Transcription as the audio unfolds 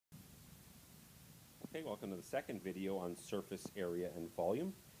Okay, welcome to the second video on surface area and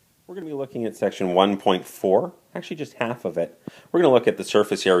volume. We're going to be looking at section 1.4, actually just half of it. We're going to look at the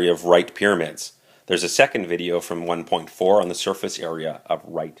surface area of right pyramids. There's a second video from 1.4 on the surface area of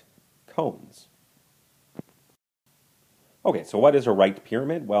right cones. Okay, so what is a right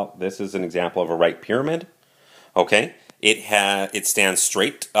pyramid? Well, this is an example of a right pyramid. Okay, it stands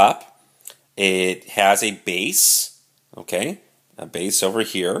straight up. It has a base, okay, a base over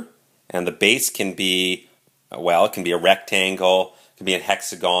here. And the base can be, well, it can be a rectangle, it can be a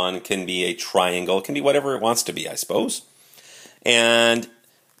hexagon, it can be a triangle, it can be whatever it wants to be, I suppose. And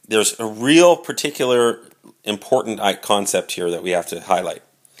there's a real particular important concept here that we have to highlight.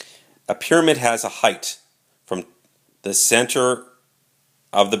 A pyramid has a height from the center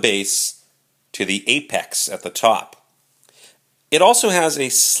of the base to the apex at the top. It also has a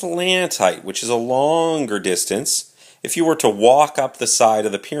slant height, which is a longer distance if you were to walk up the side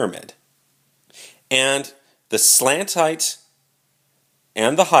of the pyramid. And the slant height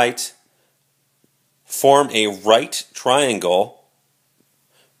and the height form a right triangle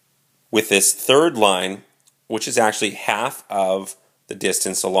with this third line, which is actually half of the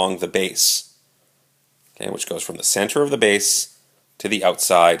distance along the base, okay, which goes from the center of the base to the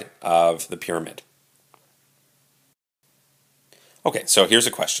outside of the pyramid. Okay, so here's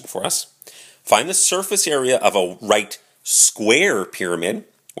a question for us. Find the surface area of a right square pyramid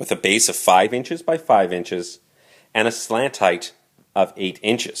with a base of 5 inches by 5 inches and a slant height of 8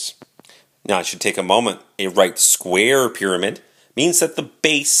 inches. Now I should take a moment. A right square pyramid means that the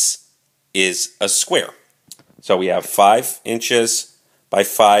base is a square. So we have 5 inches by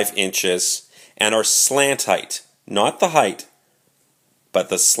 5 inches and our slant height, not the height, but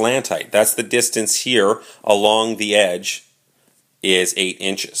the slant height. That's the distance here along the edge is 8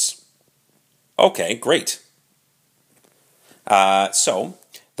 inches. Okay, great. So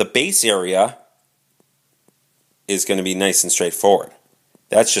the base area is going to be nice and straightforward.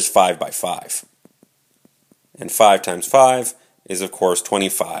 That's just 5 by 5. And 5 times 5 is, of course,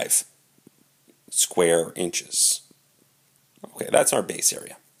 25 square inches. Okay, that's our base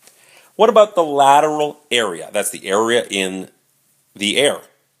area. What about the lateral area? That's the area in the air.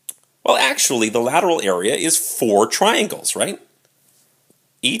 Well, actually, the lateral area is 4 triangles, right?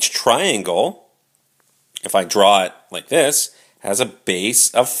 Each triangle, if I draw it like this, has a base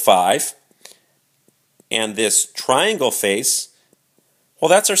of 5, and this triangle face, well,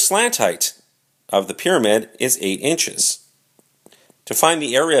 that's our slant height of the pyramid is 8 inches. To find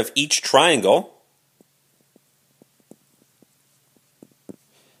the area of each triangle,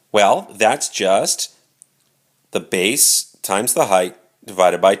 well, that's just the base times the height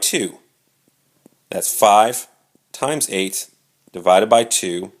divided by 2. That's 5 times 8 divided by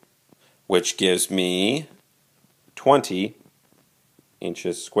 2, which gives me 20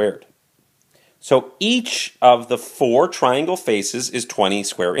 inches squared. So each of the 4 triangle faces is 20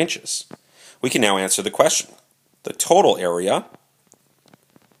 square inches. We can now answer the question. The total area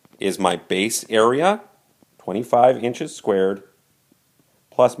is my base area, 25 inches squared,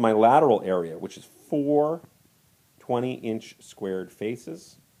 plus my lateral area, which is 4 20-inch squared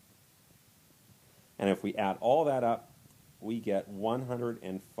faces. And if we add all that up, we get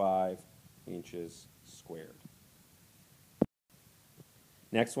 105 inches squared.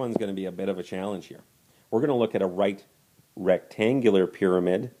 Next one's going to be a bit of a challenge here. We're going to look at a right rectangular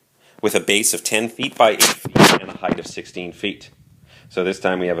pyramid with a base of 10 feet by 8 feet and a height of 16 feet. So this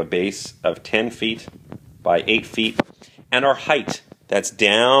time we have a base of 10 feet by 8 feet, and our height, that's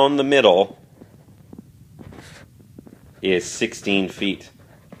down the middle, is 16 feet.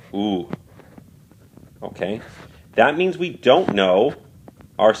 Ooh. Okay. That means we don't know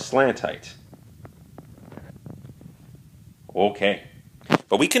our slant height. Okay.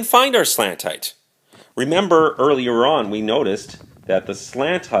 But we can find our slant height. Remember earlier on we noticed that the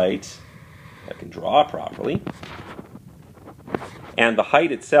slant height, I can draw properly, and the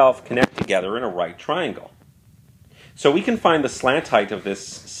height itself connect together in a right triangle. So we can find the slant height of this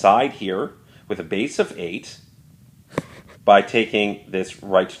side here with a base of 8 by taking this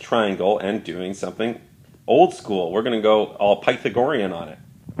right triangle and doing something old school. We're going to go all Pythagorean on it.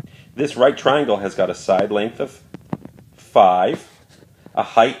 This right triangle has got a side length of 5, a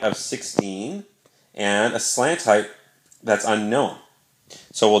height of 16, and a slant height that's unknown.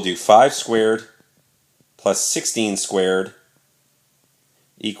 So we'll do 5 squared plus 16 squared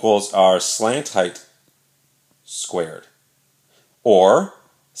equals our slant height squared. Or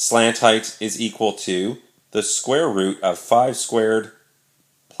slant height is equal to the square root of 5 squared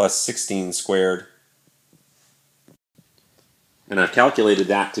plus 16 squared. And I've calculated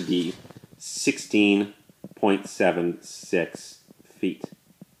that to be 16.76 feet.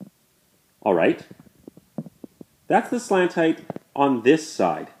 All right, That's the slant height on this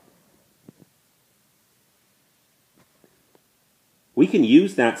side. We can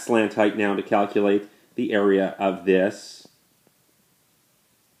use that slant height now to calculate the area of this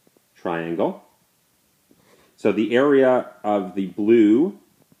triangle. So the area of the blue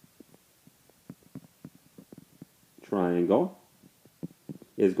triangle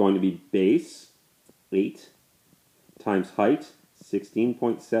is going to be base 8 times height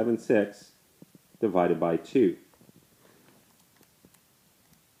 16.76 divided by 2.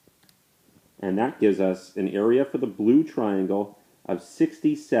 And that gives us an area for the blue triangle of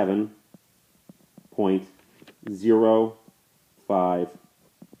 67.05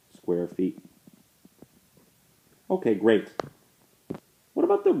 square feet. Okay, great. What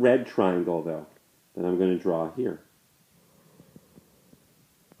about the red triangle, though, that I'm going to draw here?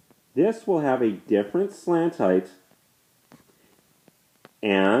 This will have a different slant height,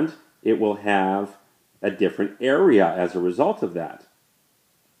 and it will have a different area as a result of that.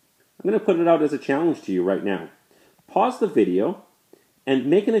 I'm going to put it out as a challenge to you right now. Pause the video and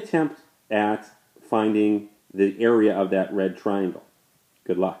make an attempt at finding the area of that red triangle.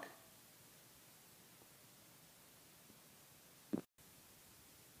 Good luck.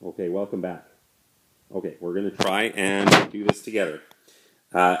 Okay, welcome back. Okay, we're going to try and do this together.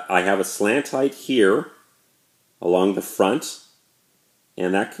 I have a slant height here along the front,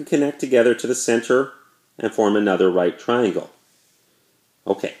 and that can connect together to the center and form another right triangle.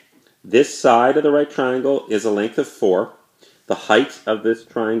 Okay, this side of the right triangle is a length of 4. The height of this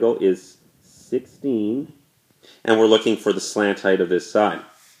triangle is 16, and we're looking for the slant height of this side.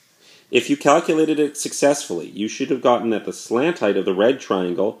 If you calculated it successfully, you should have gotten that the slant height of the red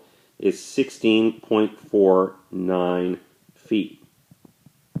triangle is 16.49 feet.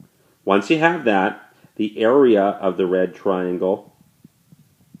 Once you have that, the area of the red triangle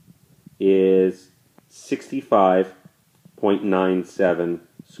is 65.97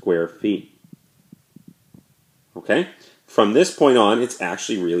 square feet. Okay? From this point on, it's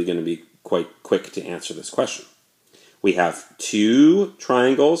actually really going to be quite quick to answer this question. We have 2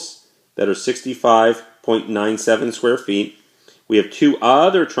 triangles that are 65.97 square feet. We have 2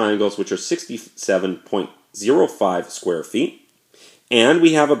 other triangles which are 67.05 square feet. And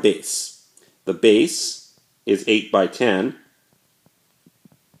we have a base. The base is 8 by 10.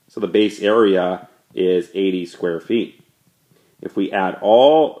 So the base area is 80 square feet. If we add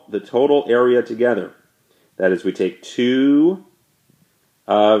all the total area together, that is, we take 2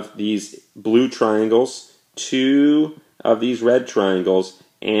 of these blue triangles, 2 of these red triangles,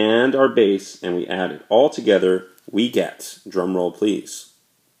 and our base, and we add it all together, we get, drum roll please,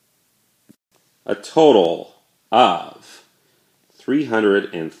 a total of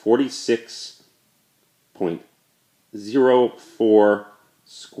 346.04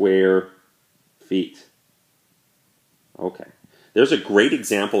 square feet. Okay. There's a great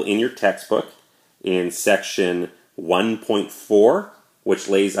example in your textbook in section 1.4, which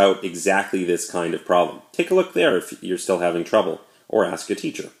lays out exactly this kind of problem. Take a look there if you're still having trouble, or ask a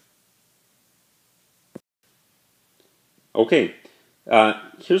teacher. Okay,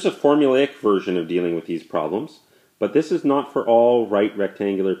 here's a formulaic version of dealing with these problems, but this is not for all right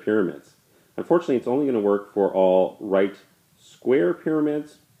rectangular pyramids. Unfortunately, it's only going to work for all right square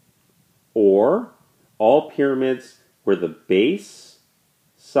pyramids or all pyramids where the base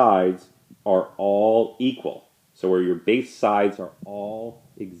sides are all equal. So where your base sides are all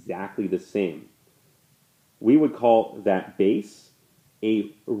exactly the same. We would call that base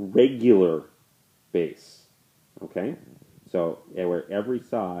a regular base. Okay? So where every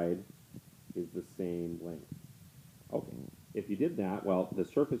side is the same length. Okay. If you did that, well, the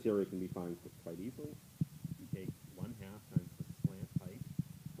surface area can be found quite easily.